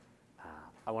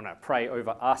I want to pray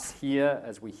over us here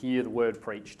as we hear the word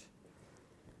preached,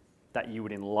 that you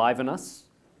would enliven us,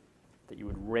 that you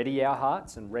would ready our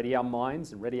hearts and ready our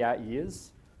minds and ready our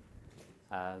ears,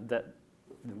 that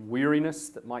the weariness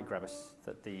that might grab us,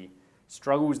 that the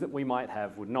struggles that we might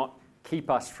have would not keep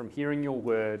us from hearing your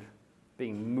word,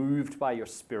 being moved by your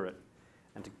Spirit,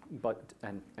 and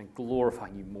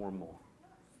glorifying you more and more.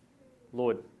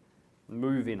 Lord,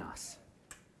 move in us.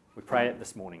 We pray it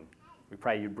this morning. We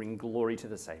pray you bring glory to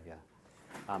the Saviour.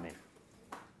 Amen.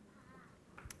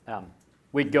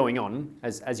 We're going on,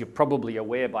 as you're probably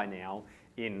aware by now,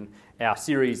 in our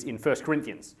series in 1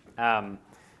 Corinthians,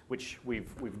 which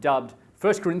we've dubbed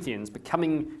 1 Corinthians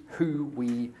Becoming Who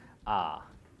We Are.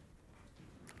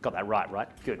 Got that right?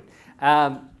 Good.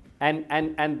 And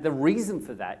the reason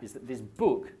for that is that this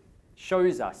book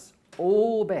shows us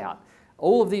all about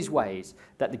all of these ways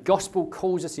that the gospel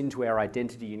calls us into our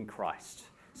identity in Christ.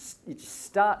 It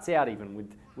starts out even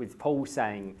with Paul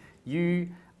saying, you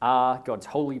are God's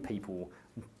holy people,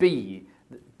 be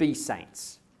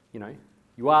saints.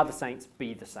 You are the saints,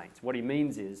 be the saints. What he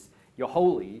means is, you're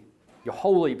holy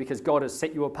because God has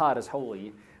set you apart as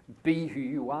holy, be who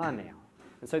you are now.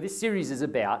 And so this series is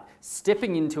about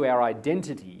stepping into our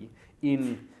identity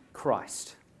in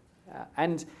Christ.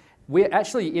 And we're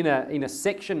actually in a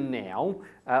section now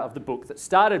of the book that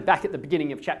started back at the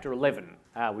beginning of chapter 11.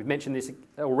 We've mentioned this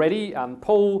already.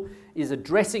 Paul is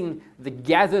addressing the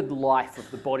gathered life of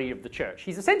the body of the church.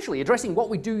 He's essentially addressing what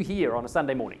we do here on a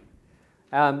Sunday morning.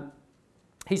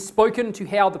 He's spoken to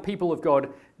how the people of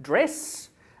God dress,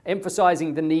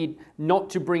 emphasizing the need not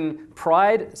to bring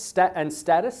pride and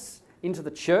status into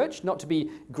the church, not to be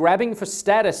grabbing for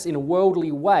status in a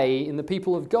worldly way in the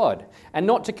people of God, and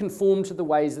not to conform to the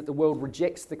ways that the world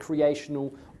rejects the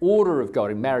creational order of God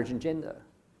in marriage and gender.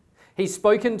 He's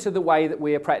spoken to the way that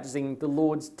we are practicing the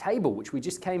Lord's table, which we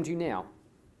just came to now,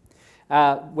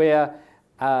 and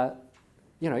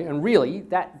really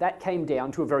that came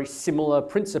down to a very similar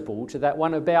principle to that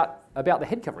one about the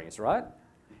head coverings, right?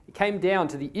 It came down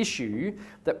to the issue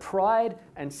that pride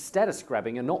and status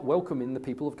grabbing are not welcome in the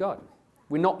people of God.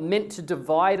 We're not meant to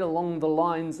divide along the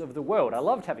lines of the world. I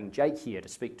loved having Jake here to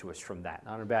speak to us from that.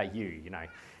 I don't know about you,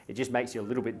 it just makes you a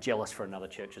little bit jealous for another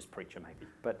church's preacher maybe,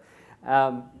 but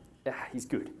he's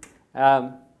good.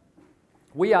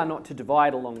 We are not to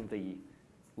divide along the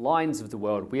lines of the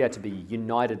world. We are to be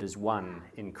united as one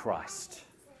in Christ,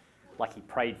 like he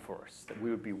prayed for us, that we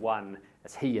would be one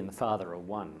as he and the Father are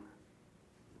one.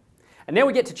 And now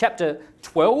we get to chapter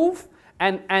 12,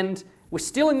 and we're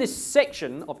still in this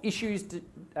section of issues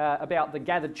about the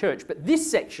gathered church. But this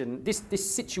section, this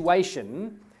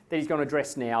situation that he's going to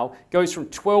address now, goes from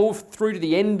 12 through to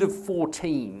the end of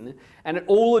 14, and it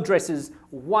all addresses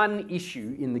one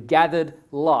issue in the gathered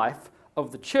life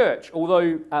of the church.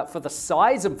 Although for the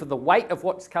size and for the weight of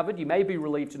what's covered, you may be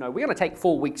relieved to know we're going to take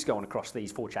 4 weeks going across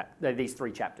these 3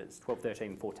 chapters, 12,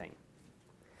 13, and 14.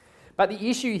 But the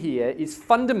issue here is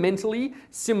fundamentally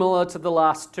similar to the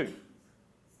last 2.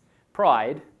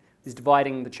 Pride is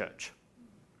dividing the church,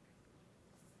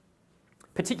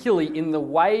 particularly in the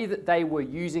way that they were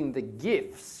using the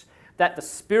gifts that the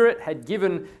Spirit had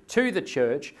given to the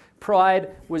church.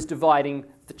 Pride was dividing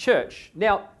the church.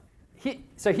 Now,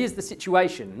 here's the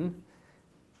situation.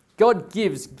 God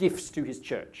gives gifts to his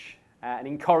church. And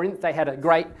in Corinth, they had a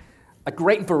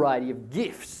great variety of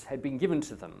gifts had been given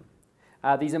to them.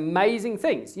 These amazing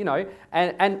things,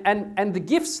 and the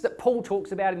gifts that Paul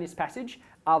talks about in this passage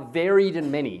are varied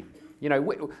and many.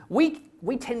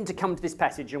 We tend to come to this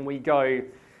passage and we go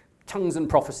tongues and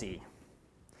prophecy,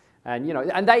 and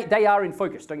and they are in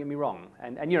focus. Don't get me wrong,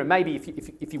 and maybe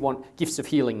if you want gifts of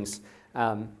healings,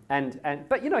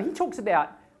 but he talks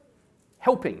about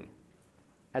helping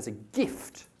as a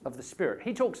gift of the Spirit.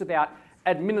 He talks about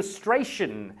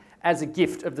administration as a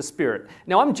gift of the Spirit.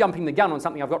 Now, I'm jumping the gun on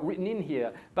something I've got written in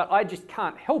here, but I just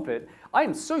can't help it. I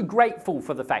am so grateful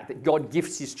for the fact that God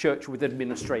gifts his church with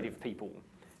administrative people,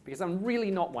 because I'm really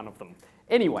not one of them.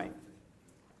 Anyway,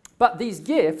 but these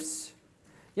gifts,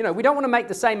 we don't want to make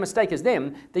the same mistake as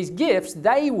them. These gifts,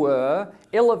 they were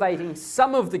elevating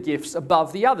some of the gifts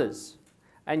above the others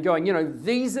and going,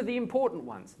 these are the important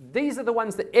ones. These are the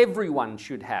ones that everyone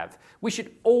should have. We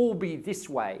should all be this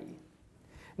way.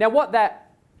 Now, what that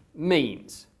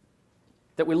means,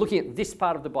 that we're looking at this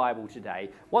part of the Bible today,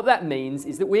 what that means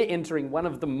is that we're entering one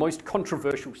of the most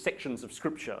controversial sections of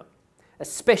Scripture,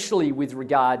 especially with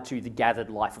regard to the gathered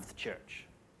life of the church.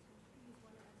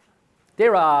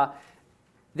 There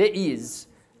is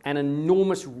an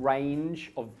enormous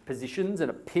range of positions and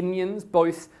opinions,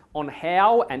 both on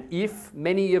how and if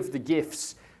many of the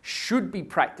gifts should be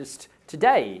practiced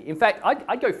today. In fact,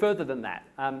 I'd go further than that.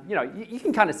 You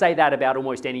can kind of say that about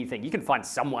almost anything. You can find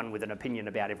someone with an opinion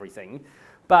about everything.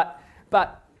 But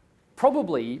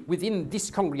probably within this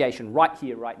congregation right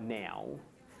here, right now,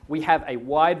 we have a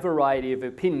wide variety of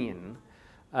opinion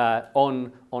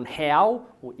on how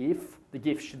or if the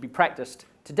gifts should be practiced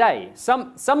today.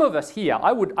 Some of us here,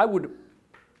 I would,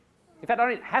 in fact, I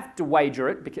don't have to wager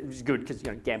it because it's good because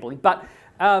gambling. But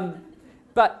I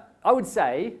would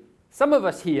say some of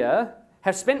us here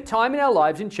have spent time in our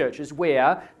lives in churches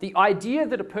where the idea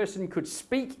that a person could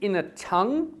speak in a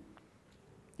tongue,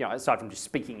 aside from just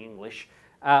speaking English,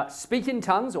 speak in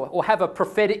tongues or have a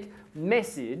prophetic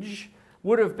message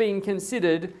would have been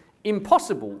considered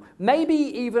impossible, maybe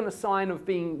even a sign of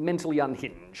being mentally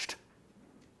unhinged.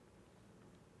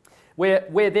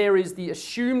 Where there is the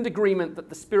assumed agreement that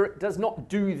the Spirit does not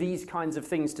do these kinds of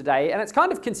things today, and it's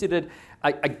kind of considered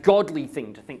a godly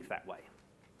thing to think that way.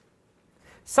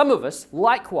 Some of us,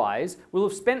 likewise, will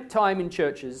have spent time in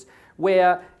churches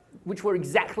which were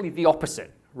exactly the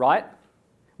opposite, right?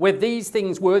 Where these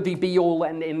things were the be-all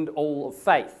and end-all of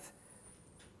faith.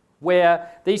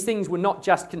 Where these things were not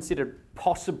just considered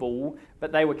possible,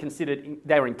 but they were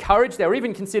encouraged, they were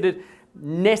even considered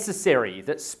necessary,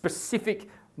 that specific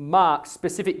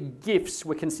gifts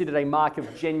were considered a mark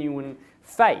of genuine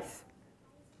faith.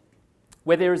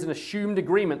 Where there is an assumed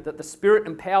agreement that the Spirit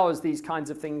empowers these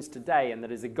kinds of things today and that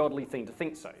it is a godly thing to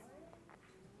think so.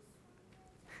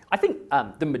 I think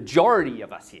the majority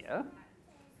of us here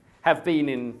have been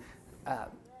in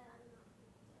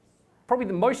probably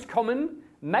the most common,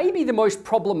 maybe the most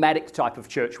problematic type of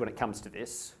church when it comes to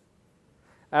this,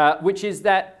 which is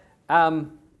that,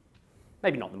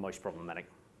 maybe not the most problematic,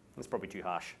 that's probably too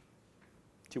harsh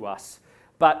to us,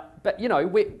 but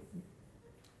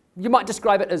you might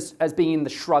describe it as being in the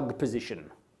shrug position.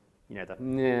 If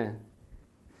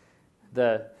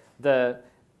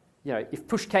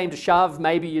push came to shove,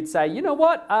 maybe you'd say, you know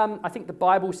what, I think the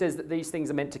Bible says that these things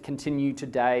are meant to continue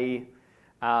today,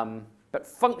 but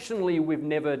functionally we've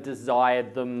never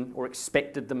desired them or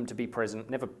expected them to be present,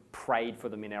 never prayed for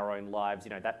them in our own lives.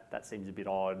 That seems a bit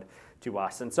odd to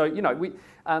us. And so,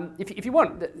 if you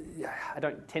want, I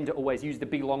don't tend to always use the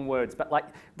big long words, but like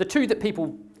the two that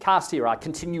people cast here are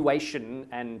continuation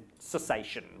and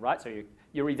cessation, right? So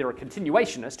you're either a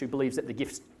continuationist who believes that the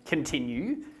gifts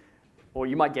continue, or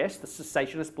you might guess the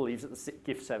cessationist believes that the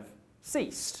gifts have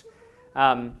ceased.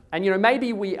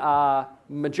 Maybe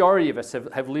majority of us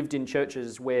have lived in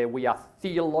churches where we are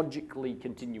theologically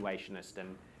continuationist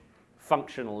and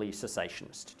functionally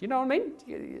cessationist. Do you know what I mean?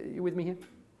 You with me here?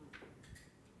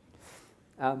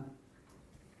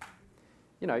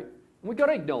 We've got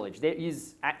to acknowledge there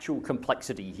is actual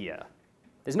complexity here.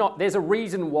 There's a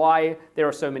reason why there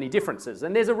are so many differences,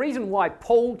 and there's a reason why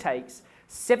Paul takes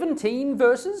 17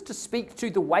 verses to speak to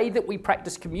the way that we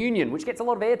practice communion, which gets a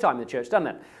lot of airtime in the church, doesn't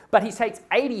it? But he takes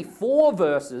 84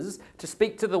 verses to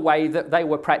speak to the way that they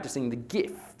were practicing the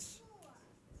gifts.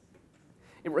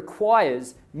 It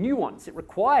requires nuance, it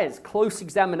requires close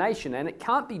examination, and it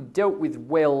can't be dealt with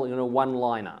well in a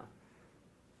one-liner.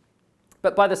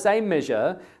 But by the same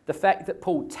measure, the fact that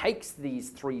Paul takes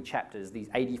these 3 chapters, these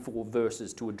 84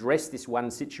 verses, to address this one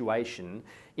situation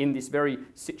in this very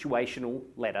situational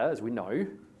letter, as we know,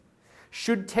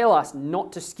 should tell us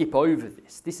not to skip over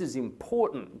this. This is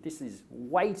important. This is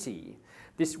weighty.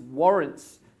 This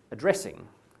warrants addressing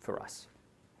for us.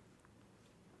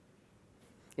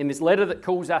 In this letter that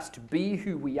calls us to be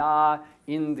who we are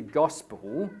in the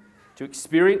gospel, to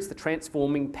experience the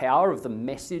transforming power of the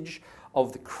message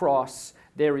of the cross,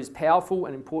 there is powerful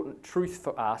and important truth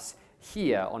for us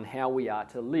here on how we are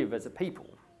to live as a people.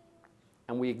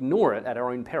 And we ignore it at our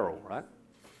own peril, right?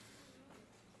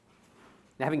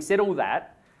 Now, having said all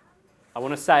that, I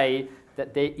want to say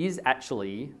that there is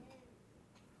actually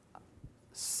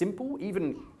simple,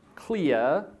 even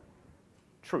clear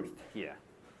truth here.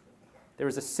 There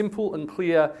is a simple and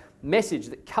clear message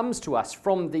that comes to us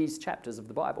from these chapters of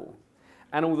the Bible.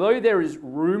 And although there is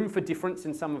room for difference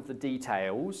in some of the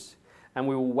details, and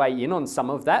we will weigh in on some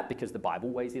of that because the Bible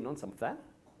weighs in on some of that,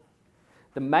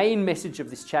 the main message of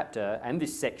this chapter and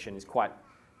this section is quite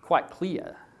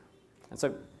clear. And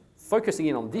so focusing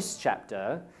in on this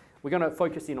chapter, we're going to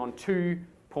focus in on 2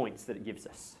 points that it gives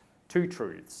us, 2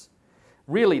 truths,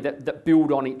 really that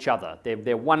build on each other.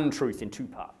 They're one truth in 2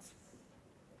 parts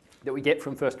that we get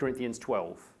from 1 Corinthians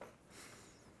 12.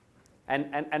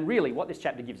 And really what this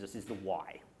chapter gives us is the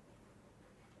why.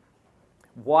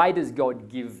 Why does God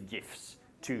give gifts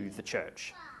to the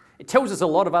church? It tells us a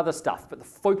lot of other stuff, but the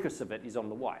focus of it is on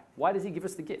the why. Why does he give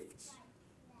us the gifts?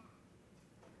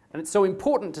 And it's so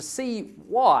important to see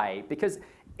why, because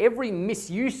every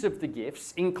misuse of the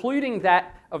gifts, including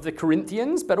that of the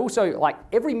Corinthians, but also like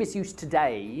every misuse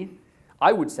today,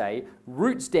 I would say,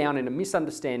 roots down in a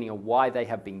misunderstanding of why they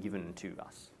have been given to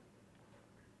us.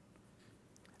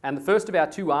 And the first of our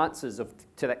two answers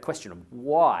to that question of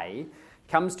why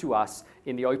comes to us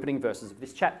in the opening verses of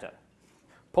this chapter.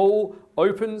 Paul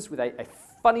opens with a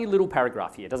funny little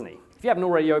paragraph here, doesn't he? If you haven't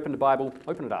already opened a Bible,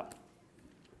 open it up.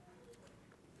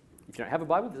 If you don't have a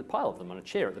Bible, there's a pile of them on a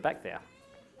chair at the back there.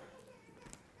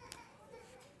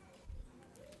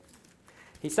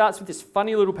 He starts with this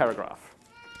funny little paragraph.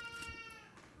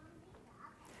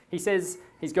 He says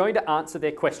he's going to answer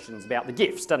their questions about the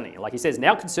gifts, doesn't he? Like he says,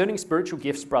 now concerning spiritual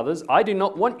gifts, brothers, I do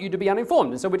not want you to be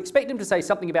uninformed. And so we'd expect him to say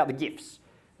something about the gifts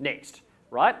next,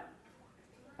 right?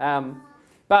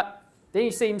 But then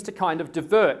he seems to kind of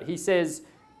divert. He says,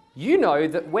 you know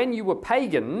that when you were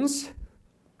pagans,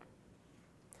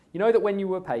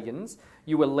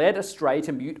 you were led astray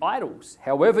to mute idols,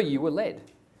 however you were led.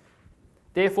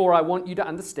 Therefore, I want you to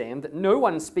understand that no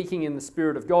one speaking in the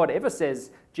Spirit of God ever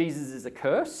says Jesus is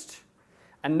accursed,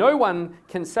 and no one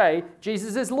can say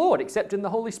Jesus is Lord except in the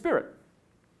Holy Spirit.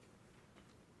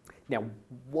 Now,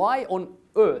 why on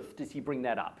earth does he bring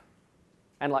that up?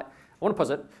 And I want to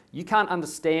posit, you can't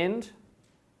understand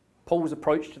Paul's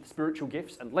approach to the spiritual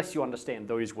gifts unless you understand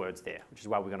those words there, which is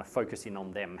why we're going to focus in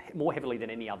on them more heavily than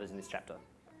any others in this chapter.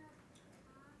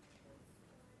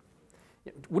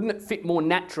 Wouldn't it fit more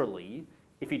naturally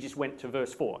if he just went to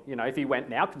verse 4? If he went,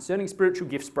 now concerning spiritual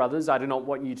gifts, brothers, I do not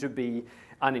want you to be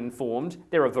uninformed.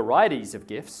 There are varieties of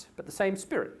gifts, but the same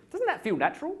Spirit. Doesn't that feel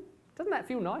natural? Doesn't that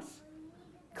feel nice?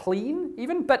 Clean,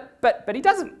 even? But he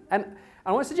doesn't. And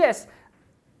I want to suggest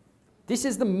this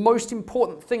is the most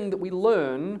important thing that we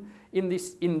learn in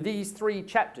these three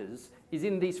chapters, is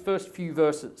in these first few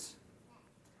verses.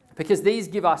 Because these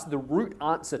give us the root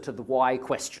answer to the why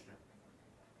question,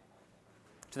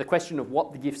 to the question of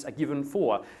what the gifts are given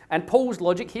for. And Paul's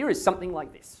logic here is something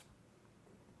like this.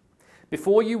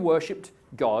 Before you worshipped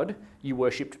God, you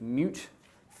worshipped mute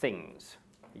things.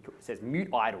 He says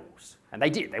mute idols. And they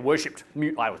did. They worshipped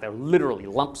mute idols. They were literally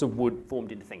lumps of wood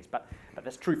formed into things. But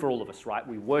that's true for all of us, right?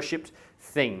 We worshipped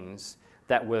things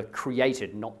that were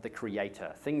created, not the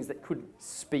creator. Things that couldn't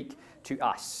speak to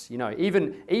us.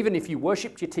 Even if you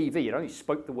worshipped your TV, it only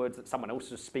spoke the words that someone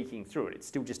else was speaking through it. It's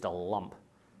still just a lump.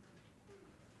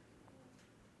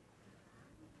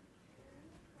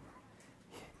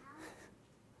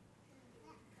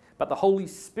 But the Holy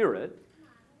Spirit,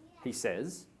 he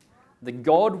says, the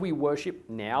God we worship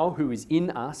now, who is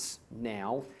in us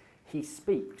now, he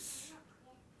speaks.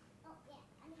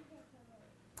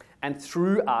 And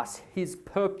through us, his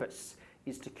purpose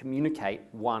is to communicate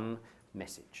one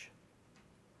message.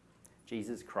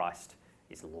 Jesus Christ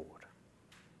is Lord.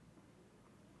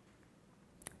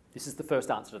 This is the first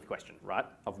answer to the question, right,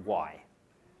 of why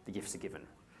the gifts are given.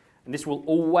 And this will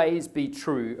always be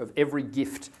true of every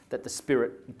gift that the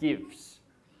Spirit gives,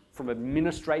 from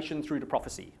administration through to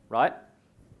prophecy, right?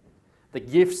 The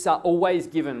gifts are always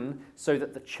given so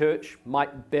that the church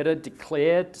might better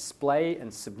declare, display,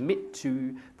 and submit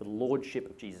to the Lordship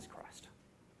of Jesus Christ.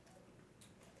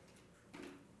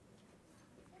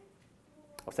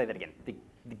 I'll say that again.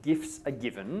 The gifts are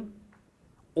given,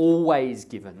 always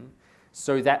given,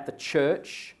 so that the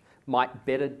church might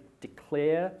better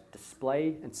declare,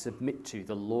 display, and submit to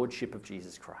the Lordship of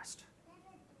Jesus Christ.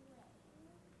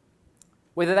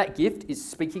 Whether that gift is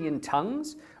speaking in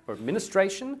tongues, or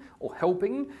administration, or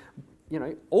helping,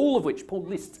 all of which Paul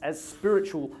lists as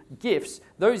spiritual gifts,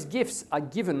 those gifts are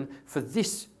given for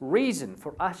this reason,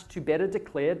 for us to better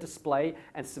declare, display,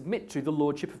 and submit to the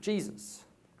Lordship of Jesus.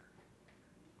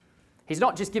 He's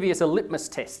not just giving us a litmus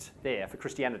test there for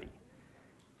Christianity.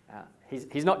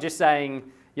 He's not just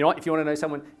saying, if you want to know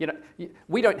someone,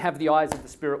 we don't have the eyes of the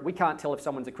Spirit. We can't tell if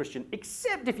someone's a Christian,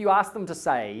 except if you ask them to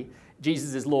say,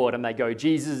 Jesus is Lord, and they go,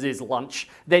 Jesus is lunch,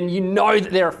 then you know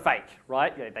that they're a fake,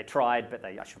 right? They tried, but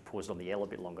I should have paused on the L a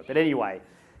bit longer. But anyway,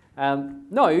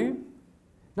 no,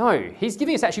 he's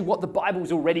giving us actually what the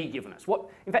Bible's already given us.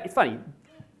 In fact, it's funny.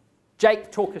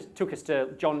 Jake took us to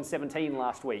John 17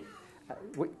 last week.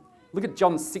 Look at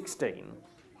John 16.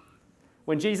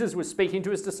 When Jesus was speaking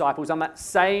to his disciples on that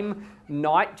same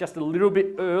night, just a little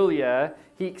bit earlier,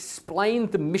 he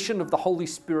explained the mission of the Holy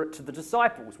Spirit to the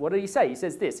disciples. What did he say? He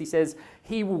says this. He says,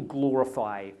 he will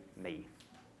glorify me.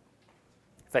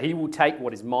 For he will take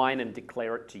what is mine and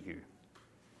declare it to you.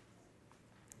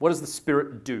 What does the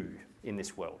Spirit do in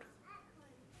this world?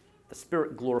 The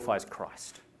Spirit glorifies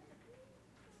Christ.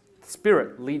 The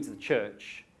Spirit leads the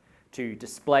church to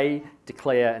display,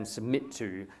 declare, and submit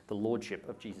to the Lordship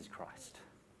of Jesus Christ.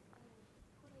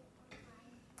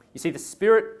 You see, the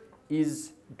Spirit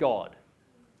is God.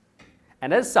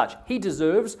 And as such, he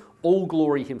deserves all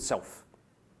glory himself.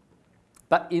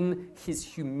 But in his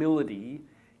humility,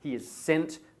 he is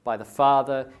sent by the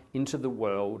Father into the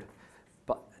world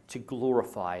but to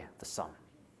glorify the Son,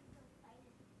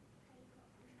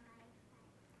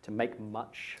 to make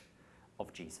much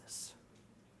of Jesus.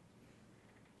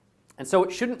 And so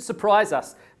it shouldn't surprise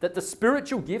us that the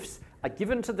spiritual gifts are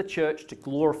given to the church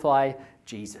to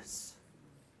Jesus.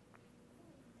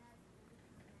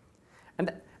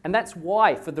 And that's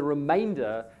why, for the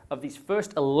remainder of these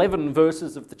first 11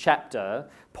 verses of the chapter,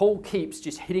 Paul keeps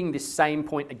just hitting this same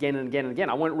point again and again and again.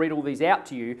 I won't read all these out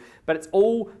to you, but it's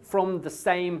all from the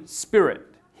same Spirit.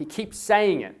 He keeps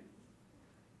saying it.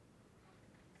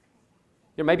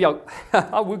 Maybe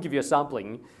I will give you a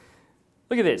sampling.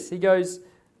 Look at this. He goes,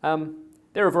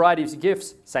 there are varieties of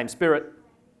gifts, same Spirit.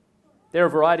 There are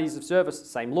varieties of service,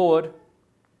 same Lord.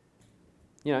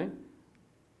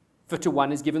 For to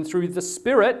one is given through the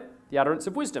Spirit the utterance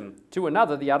of wisdom, to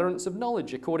another the utterance of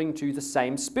knowledge according to the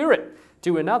same Spirit,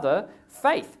 to another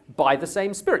faith by the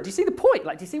same Spirit. Do you see the point?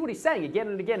 Do you see what he's saying again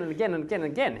and again and again and again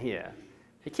and again here?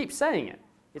 He keeps saying it.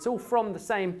 It's all from the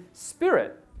same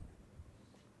Spirit.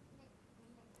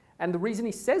 And the reason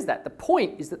he says that, the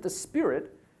point is that the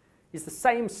Spirit is the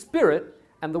same Spirit,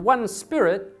 and the one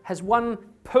Spirit has one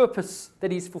purpose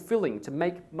that he's fulfilling, to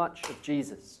make much of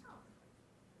Jesus.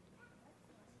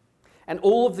 And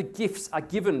all of the gifts are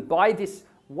given by this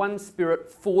one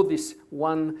Spirit for this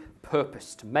one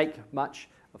purpose, to make much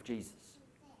of Jesus.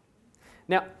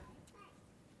 Now,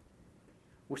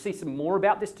 we'll see some more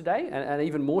about this today, and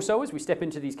even more so as we step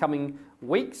into these coming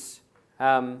weeks,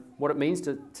 what it means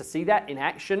to see that in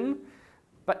action.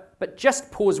 But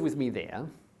just pause with me there,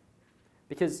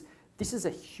 because this is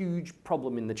a huge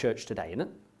problem in the church today, isn't it?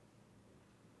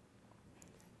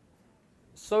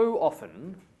 So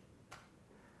often,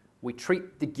 we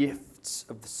treat the gifts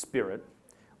of the Spirit,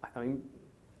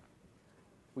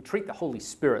 we treat the Holy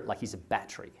Spirit like he's a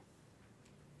battery.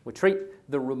 We treat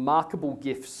the remarkable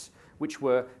gifts which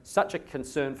were such a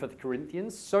concern for the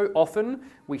Corinthians. So often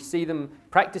we see them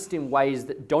practiced in ways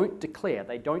that don't declare,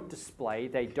 they don't display,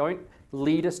 they don't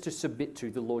lead us to submit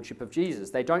to the Lordship of Jesus.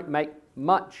 They don't make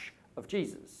much of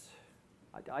Jesus.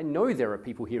 I know there are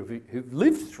people here who've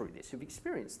lived through this, who've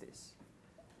experienced this.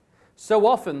 So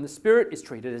often the Spirit is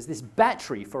treated as this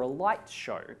battery for a light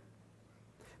show,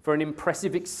 for an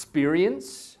impressive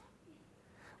experience,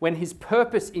 when his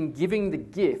purpose in giving the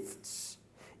gifts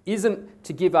isn't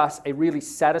to give us a really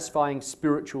satisfying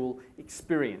spiritual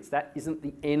experience. That isn't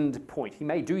the end point. He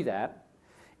may do that.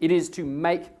 It is to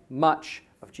make much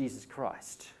of Jesus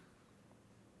Christ.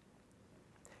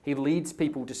 He leads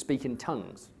people to speak in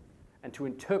tongues and to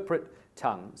interpret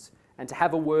tongues and to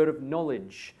have a word of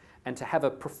knowledge and to have a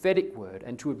prophetic word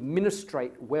and to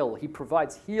administrate well. He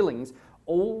provides healings,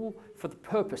 all for the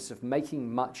purpose of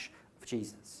making much of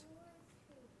Jesus.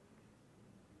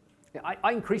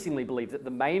 I increasingly believe that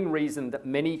the main reason that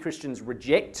many Christians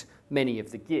reject many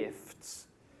of the gifts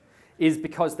is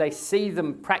because they see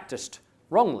them practiced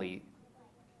wrongly.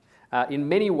 In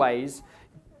many ways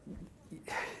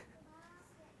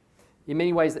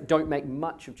that don't make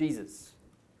much of Jesus.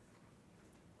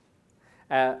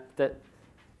 That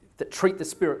treat the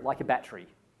Spirit like a battery.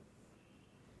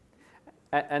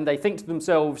 And they think to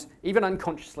themselves, even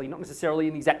unconsciously, not necessarily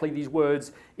in exactly these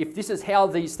words, if this is how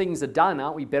these things are done,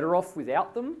 aren't we better off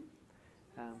without them?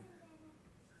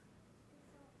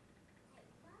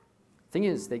 Thing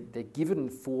is, they're given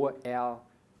for our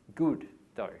good,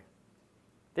 though.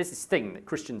 There's this thing that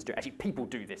Christians do. Actually, people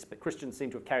do this, but Christians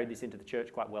seem to have carried this into the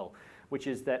church quite well, which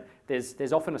is that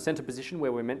there's often a centre position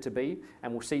where we're meant to be,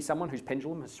 and we'll see someone whose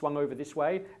pendulum has swung over this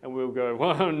way, and we'll go,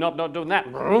 well, not doing that,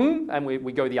 and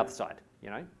we go the other side,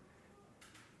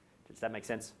 Does that make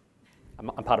sense?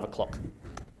 I'm part of a clock.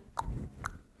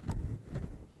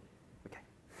 Okay.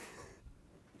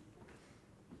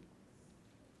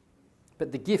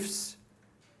 But the gifts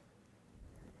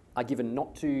are given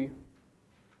not to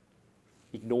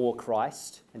ignore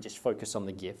Christ and just focus on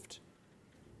the gift,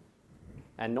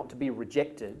 and not to be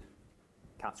rejected.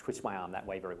 Can't twist my arm that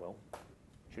way very well.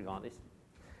 Should have gone like this.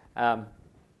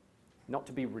 Not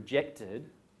to be rejected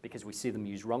because we see them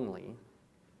used wrongly.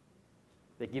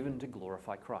 They're given to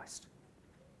glorify Christ.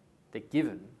 They're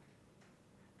given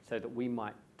so that we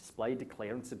might display,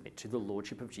 declare, and submit to the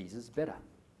Lordship of Jesus better.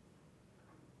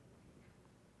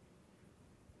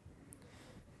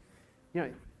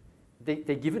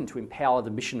 They're given to empower the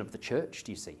mission of the church,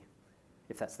 do you see,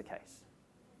 if that's the case.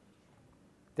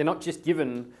 They're not just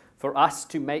given for us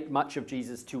to make much of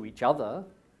Jesus to each other,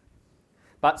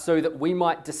 but so that we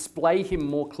might display him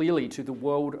more clearly to the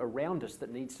world around us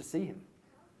that needs to see him.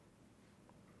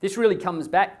 This really comes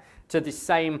back to this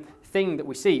same thing that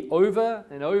we see over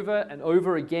and over and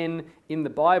over again in the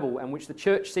Bible, and which the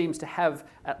church seems to have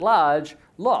at large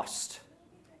lost.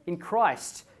 In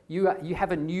Christ, you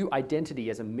have a new identity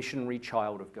as a missionary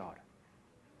child of God.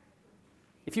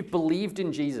 If you've believed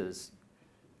in Jesus,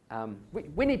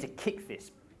 we need to kick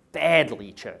this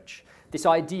badly, church. This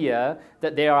idea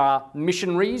that there are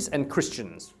missionaries and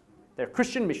Christians. There are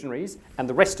Christian missionaries and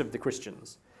the rest of the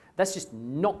Christians. That's just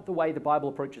not the way the Bible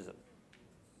approaches it.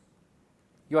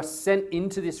 You are sent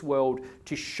into this world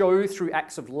to show through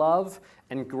acts of love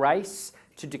and grace,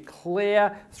 to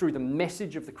declare through the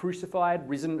message of the crucified,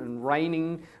 risen and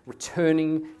reigning,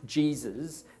 returning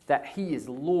Jesus that he is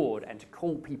Lord, and to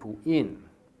call people in.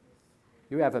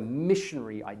 You have a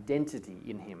missionary identity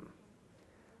in him.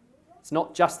 It's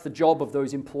not just the job of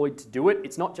those employed to do it.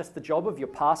 It's not just the job of your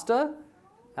pastor.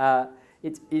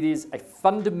 It is a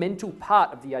fundamental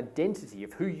part of the identity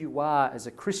of who you are as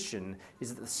a Christian,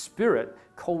 is that the Spirit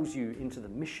calls you into the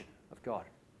mission of God.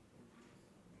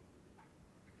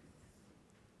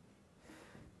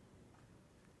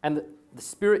 And the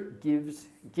Spirit gives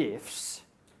gifts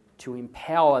to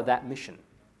empower that mission.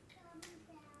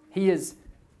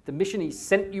 The mission he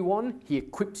sent you on, he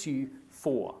equips you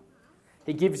for.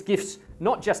 He gives gifts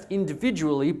not just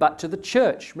individually, but to the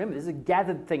church. Remember, this is a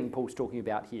gathered thing Paul's talking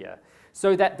about here.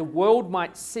 So that the world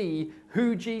might see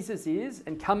who Jesus is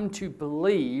and come to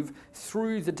believe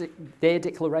through their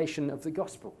declaration of the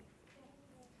gospel.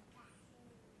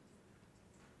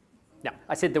 Now,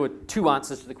 I said there were two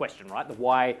answers to the question, right? The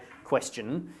why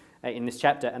question in this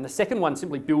chapter. And the second one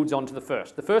simply builds on to the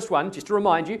first. The first one, just to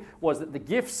remind you, was that the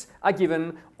gifts are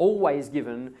given, always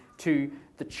given, to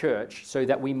the church so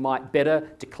that we might better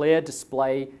declare,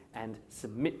 display, and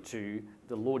submit to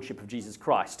the lordship of Jesus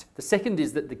Christ. The second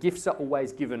is that the gifts are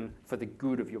always given for the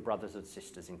good of your brothers and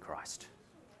sisters in Christ.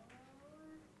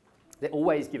 They're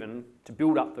always given to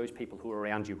build up those people who are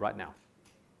around you right now.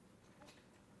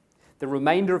 The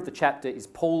remainder of the chapter is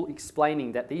Paul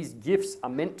explaining that these gifts are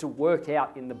meant to work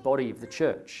out in the body of the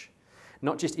church,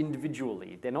 not just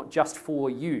individually. They're not just for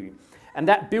you. And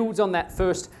that builds on that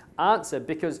first answer,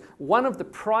 because one of the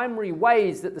primary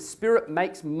ways that the Spirit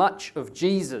makes much of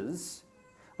Jesus,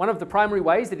 one of the primary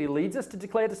ways that he leads us to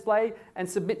declare, display, and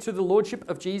submit to the lordship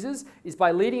of Jesus is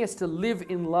by leading us to live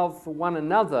in love for one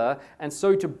another, and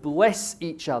so to bless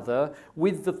each other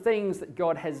with the things that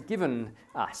God has given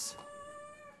us.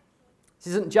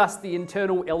 This isn't just the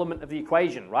internal element of the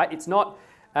equation, right? It's not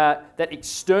that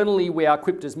externally we are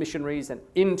equipped as missionaries and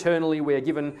internally we are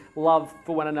given love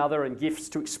for one another and gifts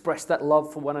to express that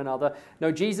love for one another.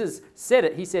 No, Jesus said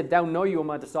it. He said, "They'll know you are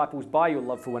my disciples by your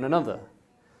love for one another."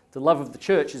 The love of the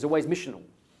church is always missional.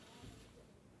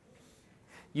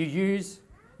 You use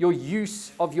your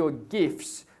use of your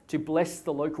gifts to bless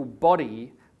the local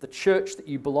body, the church that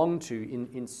you belong to,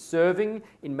 in serving,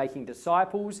 in making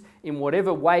disciples, in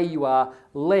whatever way you are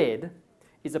led,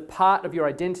 is a part of your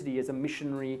identity as a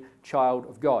missionary child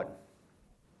of God.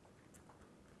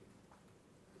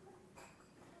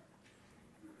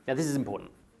 Now, this is important.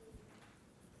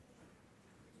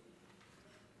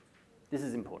 This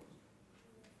is important.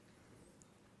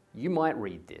 You might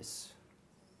read this,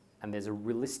 and there's a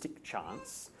realistic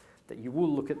chance that you will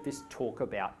look at this talk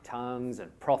about tongues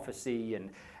and prophecy and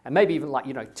maybe even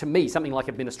like, to me, something like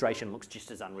administration looks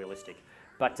just as unrealistic.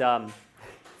 But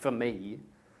for me,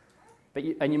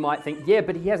 you might think, yeah,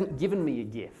 but he hasn't given me a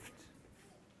gift.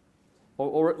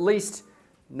 Or at least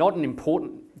not an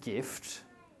important gift.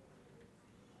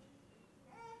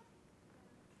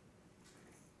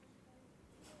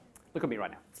 Look at me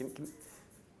right now.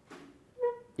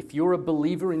 If you're a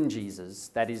believer in Jesus,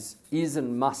 that is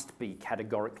and must be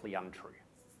categorically untrue.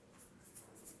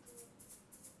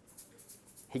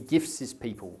 He gifts his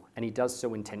people, and he does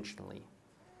so intentionally.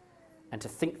 And to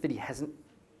think that he hasn't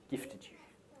gifted you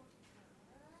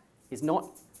is not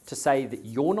to say that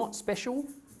you're not special.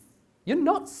 You're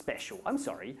not special, I'm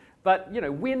sorry, but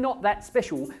we're not that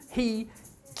special. He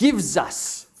gives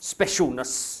us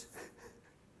specialness.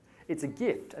 It's a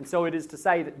gift, and so it is to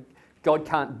say that God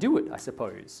can't do it, I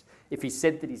suppose. If he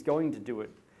said that he's going to do it,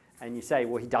 and you say,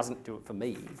 well, he doesn't do it for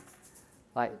me,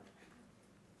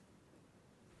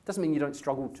 doesn't mean you don't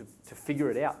struggle to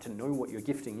figure it out, to know what your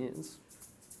gifting is.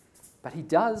 But he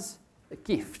does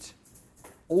gift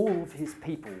all of his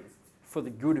people for the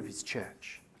good of his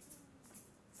church.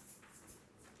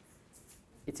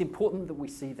 It's important that we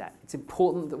see that. It's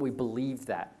important that we believe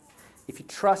that. If you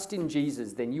trust in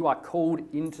Jesus, then you are called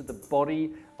into the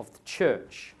body of the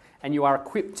church, and you are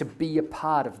equipped to be a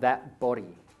part of that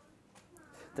body.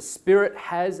 The Spirit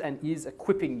has and is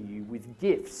equipping you with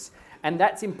gifts. And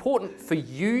that's important for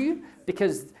you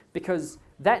because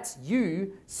that's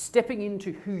you stepping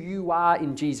into who you are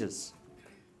in Jesus.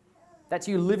 That's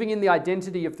you living in the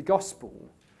identity of the gospel.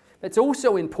 It's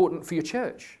also important for your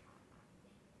church.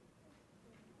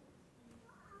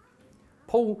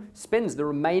 Paul spends the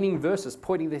remaining verses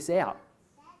pointing this out.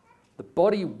 The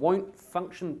body won't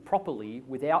function properly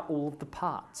without all of the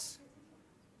parts.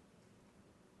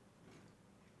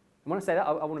 And when I say that,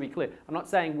 I want to be clear. I'm not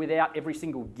saying without every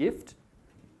single gift.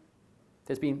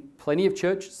 There's been plenty of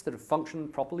churches that have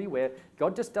functioned properly where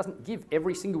God just doesn't give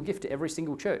every single gift to every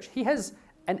single church. He has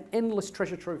an endless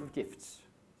treasure trove of gifts.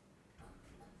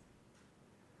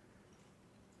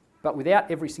 But without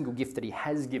every single gift that he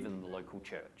has given the local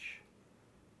church,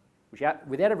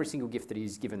 without every single gift that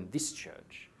he's given this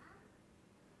church,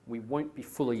 we won't be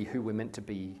fully who we're meant to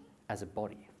be as a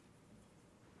body.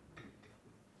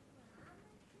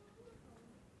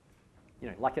 You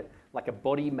know, like a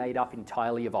body made up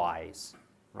entirely of eyes,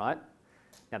 right?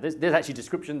 Now, there's actually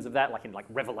descriptions of that, like in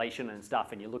Revelation and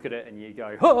stuff, and you look at it and you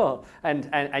go, oh,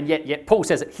 and yet Paul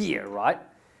says it here, right?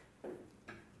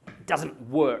 It doesn't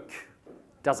work,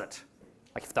 does it?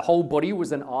 Like if the whole body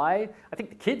was an eye, I think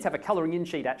the kids have a colouring in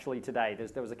sheet actually today.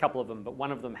 There was a couple of them, but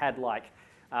one of them had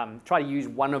try to use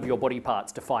one of your body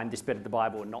parts to find this bit of the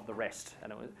Bible and not the rest.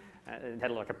 And it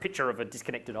had like a picture of a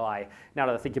disconnected eye. Now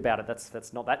that I think about it,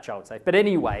 that's not that child safe. But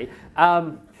anyway,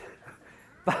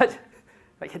 but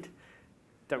it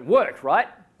don't work, right?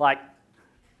 Like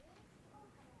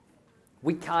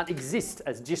we can't exist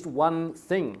as just one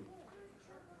thing.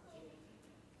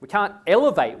 We can't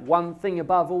elevate one thing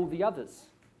above all the others.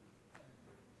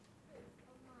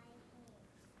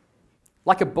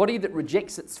 Like a body that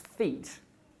rejects its feet,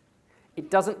 it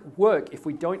doesn't work if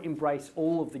we don't embrace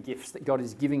all of the gifts that God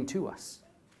is giving to us.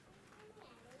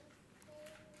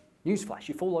 Newsflash,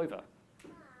 you fall over.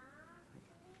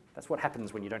 That's what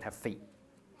happens when you don't have feet,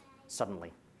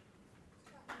 suddenly.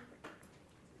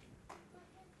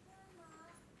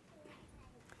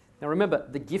 Now remember,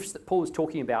 the gifts that Paul is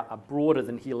talking about are broader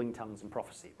than healing, tongues, and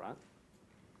prophecy, right?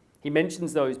 He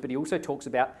mentions those, but he also talks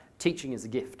about teaching as a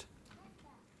gift.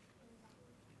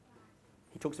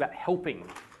 He talks about helping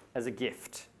as a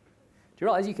gift. Do you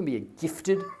realize you can be a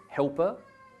gifted helper?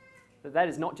 That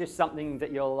is not just something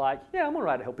that you're like, yeah, I'm all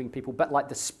right at helping people, but like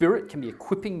the Spirit can be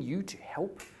equipping you to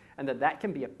help, and that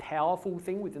can be a powerful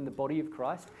thing within the body of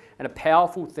Christ, and a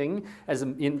powerful thing as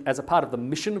a part of the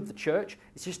mission of the church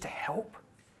is just to help.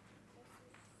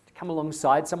 Come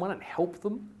alongside someone and help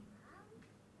them.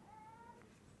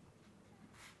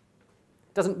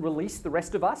 Doesn't release the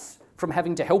rest of us from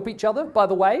having to help each other, by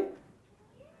the way.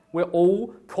 We're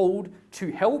all called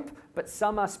to help, but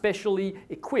some are specially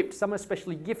equipped, some are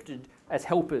specially gifted as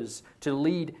helpers to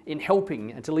lead in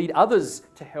helping and to lead others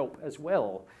to help as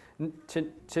well. They're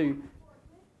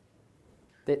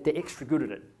extra good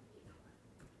at it.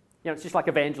 You know, it's just like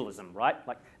evangelism, right?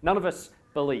 Like none of us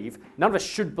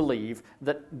should believe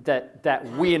that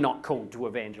we're not called to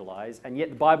evangelize, and yet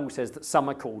the Bible says that some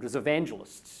are called as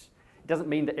evangelists. It doesn't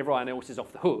mean that everyone else is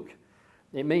off the hook.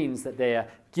 It means that they're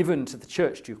given to the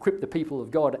church to equip the people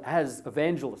of God as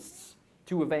evangelists,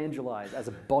 to evangelize as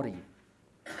a body.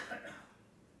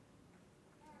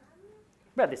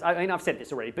 About this, I mean, I've said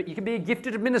this already, but you can be a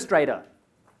gifted administrator.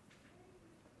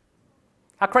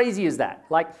 How crazy is that?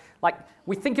 Like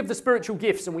we think of the spiritual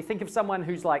gifts and we think of someone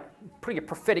who's like putting a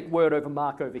prophetic word over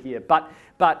Mark over here, but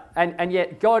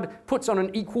yet God puts on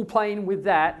an equal plane with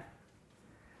that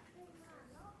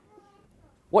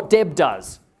what Deb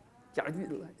does.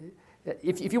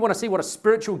 If you want to see what a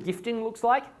spiritual gifting looks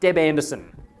like, Deb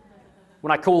Anderson.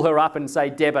 When I call her up and say,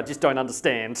 Deb, I just don't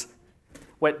understand.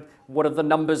 What do the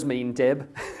numbers mean, Deb?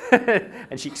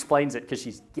 And she explains it because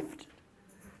she's gifted.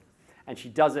 And she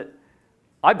does it,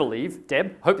 I believe,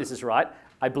 Deb, hope this is right,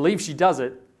 I believe she does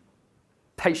it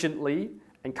patiently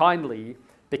and kindly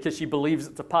because she believes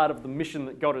it's a part of the mission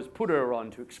that God has put her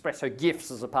on to express her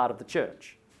gifts as a part of the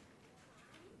church.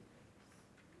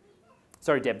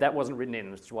 Sorry, Deb, that wasn't written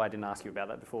in, which is why I didn't ask you about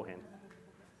that beforehand.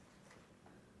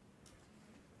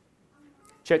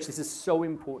 Church, this is so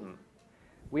important.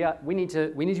 We need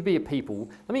to be a people.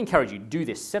 Let me encourage you, do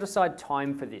this. Set aside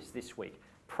time for this week.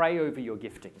 Pray over your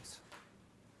giftings.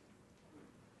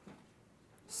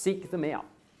 Seek them out.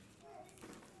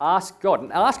 Ask God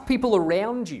and ask people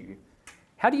around you,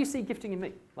 how do you see gifting in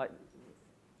me? Like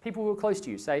people who are close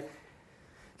to you say,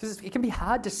 because it can be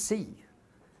hard to see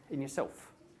in yourself.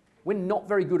 We're not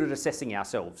very good at assessing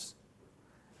ourselves.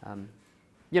 I've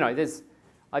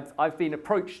been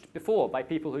approached before by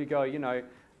people who go,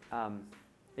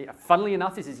 Funnily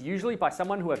enough, this is usually by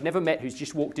someone who I've never met who's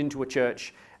just walked into a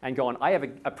church and gone, I have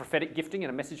a prophetic gifting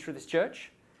and a message for this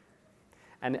church.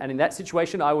 And in that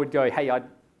situation, I would go, hey,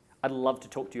 I'd love to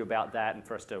talk to you about that and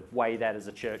for us to weigh that as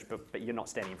a church, but you're not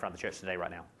standing in front of the church today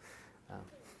right now.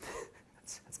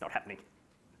 It's not happening.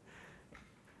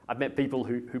 I've met people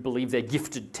who believe they're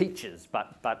gifted teachers,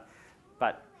 but that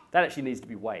actually needs to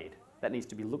be weighed. That needs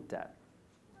to be looked at.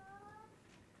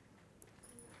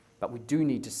 But we do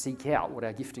need to seek out what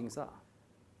our giftings are.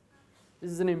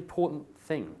 This is an important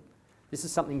thing. This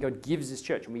is something God gives His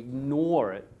church, and we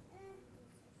ignore it.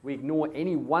 We ignore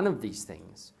any one of these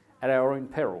things at our own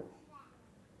peril.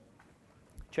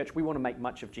 Church, we want to make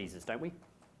much of Jesus, don't we?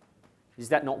 Is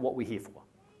that not what we're here for?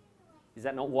 Is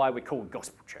that not why we're called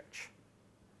Gospel Church?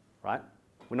 Right?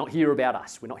 We're not here about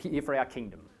us. We're not here for our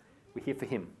kingdom. We're here for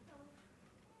Him.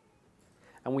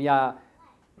 And we are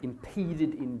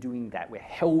impeded in doing that. We're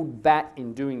held back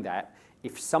in doing that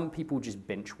if some people just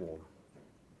bench warm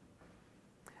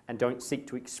and don't seek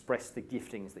to express the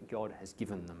giftings that God has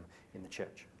given them in the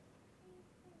church.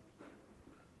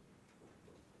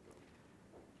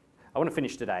 I want to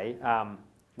finish today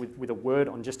with a word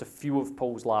on just a few of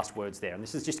Paul's last words there. And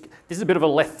this is a bit of a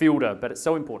left fielder, but it's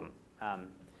so important.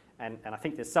 And I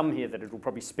think there's some here that it will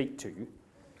probably speak to.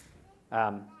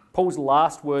 Paul's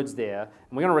last words there,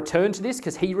 and we're going to return to this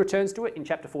because he returns to it in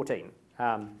chapter 14.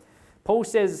 Paul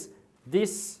says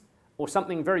this, or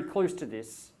something very close to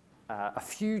this, a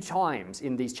few times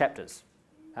in these chapters.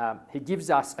 He gives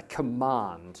us a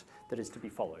command that is to be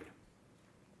followed.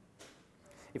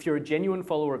 If you're a genuine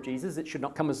follower of Jesus, it should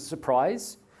not come as a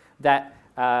surprise that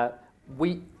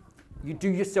you do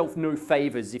yourself no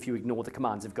favours if you ignore the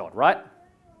commands of God, right?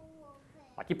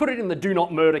 Like you put it in the do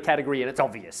not murder category and it's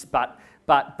obvious, but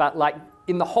like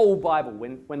in the whole Bible,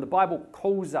 when the Bible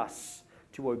calls us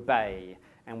to obey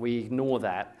and we ignore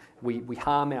that, we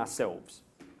harm ourselves.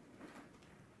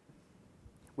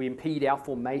 We impede our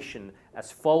formation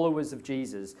as followers of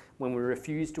Jesus when we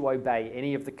refuse to obey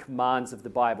any of the commands of the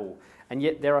Bible. And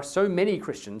yet there are so many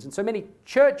Christians and so many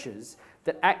churches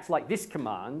that act like this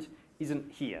command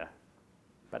isn't here,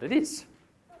 but it is.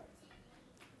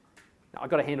 Now, I've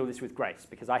got to handle this with grace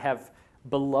because I have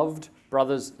beloved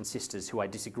brothers and sisters who I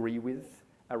disagree with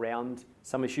around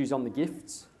some issues on the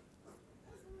gifts,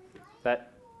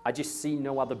 but I just see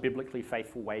no other biblically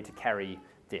faithful way to carry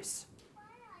this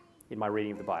in my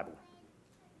reading of the Bible.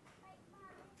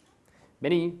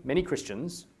 Many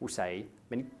Christians will say,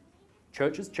 many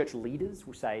churches, church leaders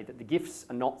will say that the gifts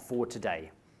are not for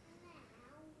today.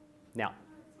 Now,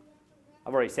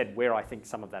 I've already said where I think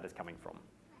some of that is coming from.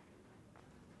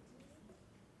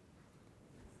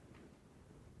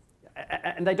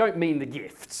 And they don't mean the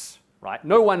gifts, right?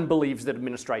 No one believes that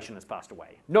administration has passed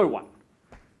away. No one.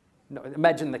 No,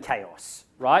 imagine the chaos,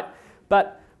 right?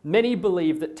 But many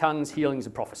believe that tongues, healings,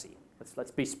 and prophecy.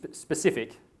 Let's be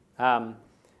specific. And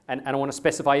I want to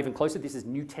specify even closer, this is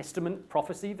New Testament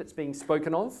prophecy that's being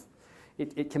spoken of.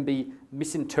 It can be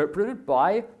misinterpreted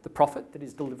by the prophet that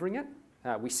is delivering it.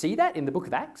 We see that in the book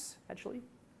of Acts, actually.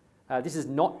 This is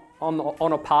not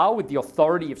on a par with the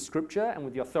authority of Scripture and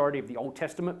with the authority of the Old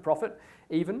Testament prophet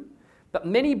even. But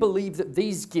many believe that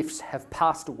these gifts have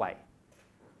passed away.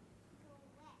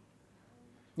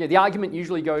 Yeah, the argument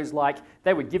usually goes like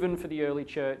they were given for the early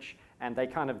church and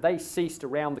they ceased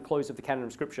around the close of the canon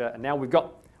of Scripture, and now we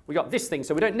got this thing,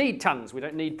 so we don't need tongues, we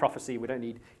don't need prophecy, we don't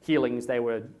need healings. They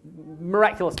were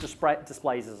miraculous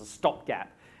displays as a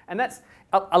stopgap. And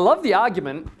I love the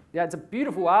argument. Yeah, it's a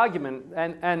beautiful argument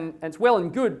and it's well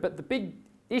and good, but the big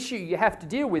issue you have to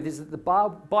deal with is that the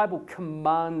Bible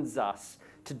commands us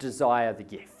to desire the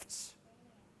gifts.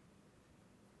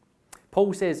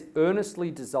 Paul says, earnestly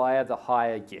desire the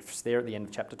higher gifts, there at the end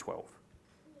of chapter 12.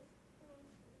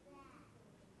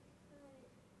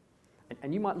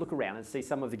 And you might look around and see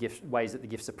some of the ways that the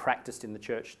gifts are practiced in the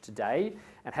church today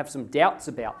and have some doubts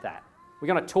about that. We're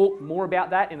going to talk more about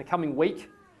that in the coming week.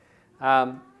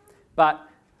 But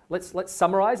let's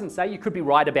summarize and say you could be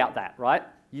right about that, right?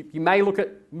 You may look at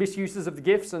misuses of the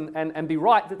gifts and be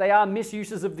right that they are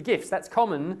misuses of the gifts. That's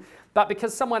common. But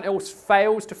because someone else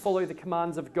fails to follow the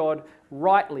commands of God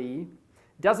rightly,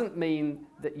 doesn't mean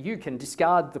that you can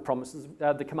discard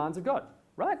the commands of God,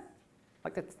 right?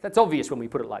 Like that's obvious when we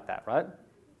put it like that, right?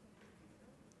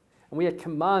 And we are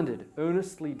commanded,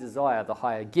 earnestly desire the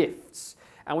higher gifts.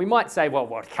 And we might say, well,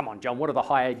 come on, John, what are the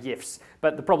higher gifts?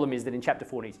 But the problem is that in chapter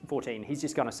 14, he's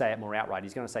just going to say it more outright.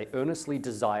 He's going to say, earnestly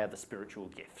desire the spiritual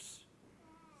gifts.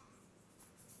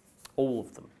 All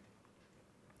of them.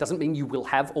 Doesn't mean you will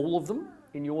have all of them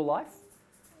in your life.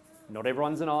 Not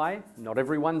everyone's an eye, not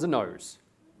everyone's a nose.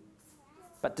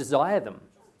 But desire them.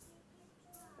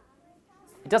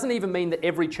 It doesn't even mean that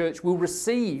every church will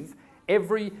receive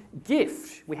every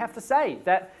gift. We have to say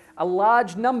that a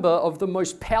large number of the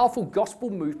most powerful gospel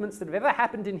movements that have ever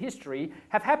happened in history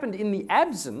have happened in the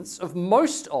absence of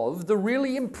most of the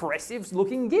really impressive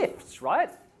looking gifts, right?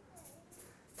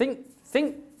 Think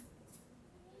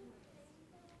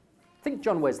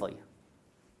John Wesley.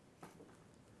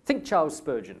 Think Charles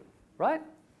Spurgeon, right?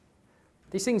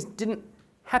 These things didn't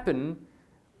happen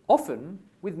often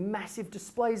with massive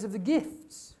displays of the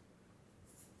gifts.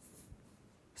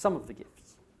 Some of the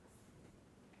gifts.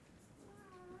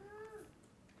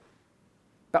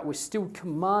 But we're still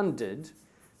commanded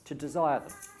to desire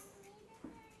them,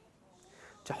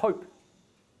 to hope,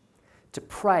 to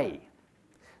pray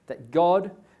that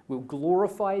God will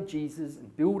glorify Jesus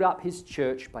and build up his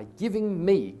church by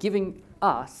giving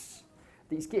us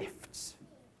these gifts.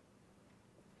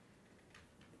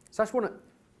 So I just want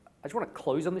to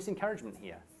close on this encouragement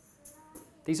here.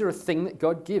 These are a thing that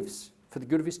God gives for the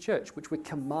good of his church, which we're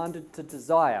commanded to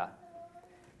desire.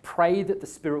 Pray that the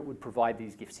Spirit would provide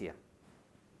these gifts here.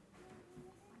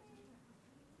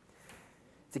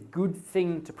 It's a good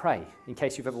thing to pray, in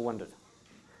case you've ever wondered.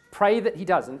 Pray that he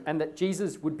doesn't, and that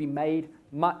Jesus would be made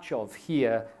much of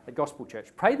here at Gospel Church.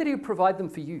 Pray that he would provide them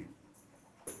for you.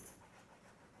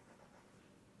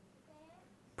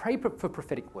 Pray for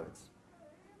prophetic words.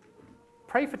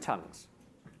 Pray for tongues.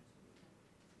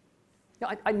 Now,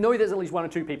 I know there's at least one or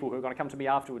two people who are going to come to me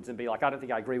afterwards and be like, I don't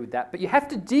think I agree with that. But you have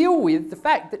to deal with the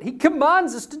fact that he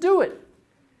commands us to do it.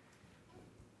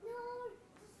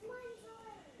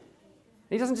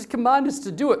 He doesn't just command us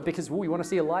to do it because we want to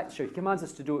see a light show. He commands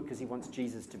us to do it because he wants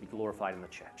Jesus to be glorified in the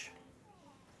church.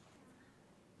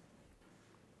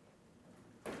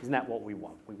 Isn't that what we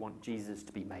want? We want Jesus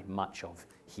to be made much of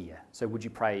here. So would you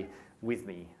pray with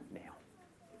me now?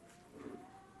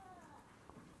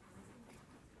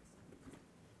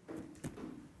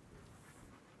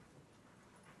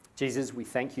 Jesus, we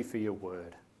thank you for your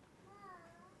word.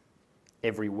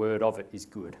 Every word of it is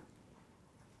good.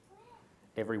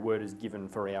 Every word is given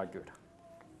for our good.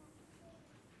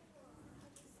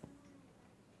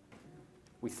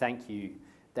 We thank you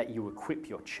that you equip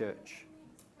your church,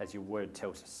 as your word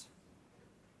tells us,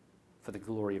 for the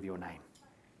glory of your name.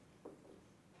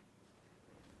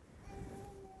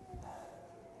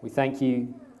 We thank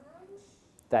you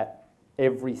that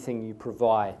everything you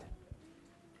provide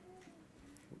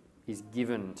is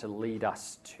given to lead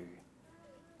us to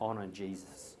honour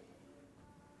Jesus.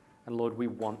 And Lord, we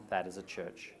want that as a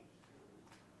church.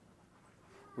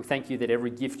 We thank you that every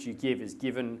gift you give is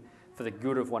given for the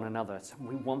good of one another. So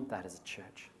we want that as a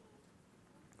church.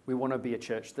 We want to be a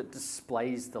church that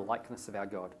displays the likeness of our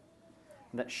God,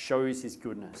 and that shows his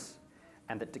goodness,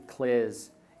 and that declares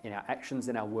in our actions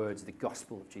and our words the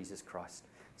gospel of Jesus Christ.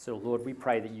 So Lord, we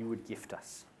pray that you would gift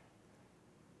us.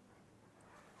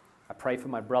 I pray for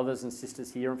my brothers and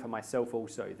sisters here and for myself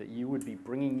also, that you would be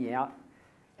bringing out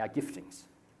our giftings.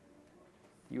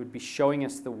 You would be showing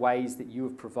us the ways that you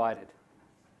have provided.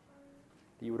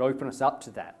 That you would open us up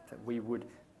to that we would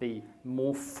be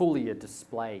more fully a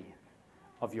display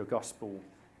of your gospel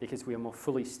because we are more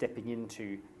fully stepping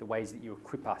into the ways that you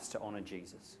equip us to honour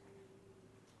Jesus.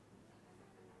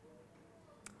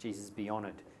 Jesus be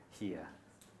honoured here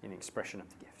in expression of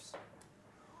the gifts.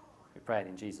 We pray it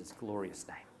in Jesus' glorious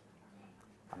name.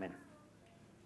 Amen.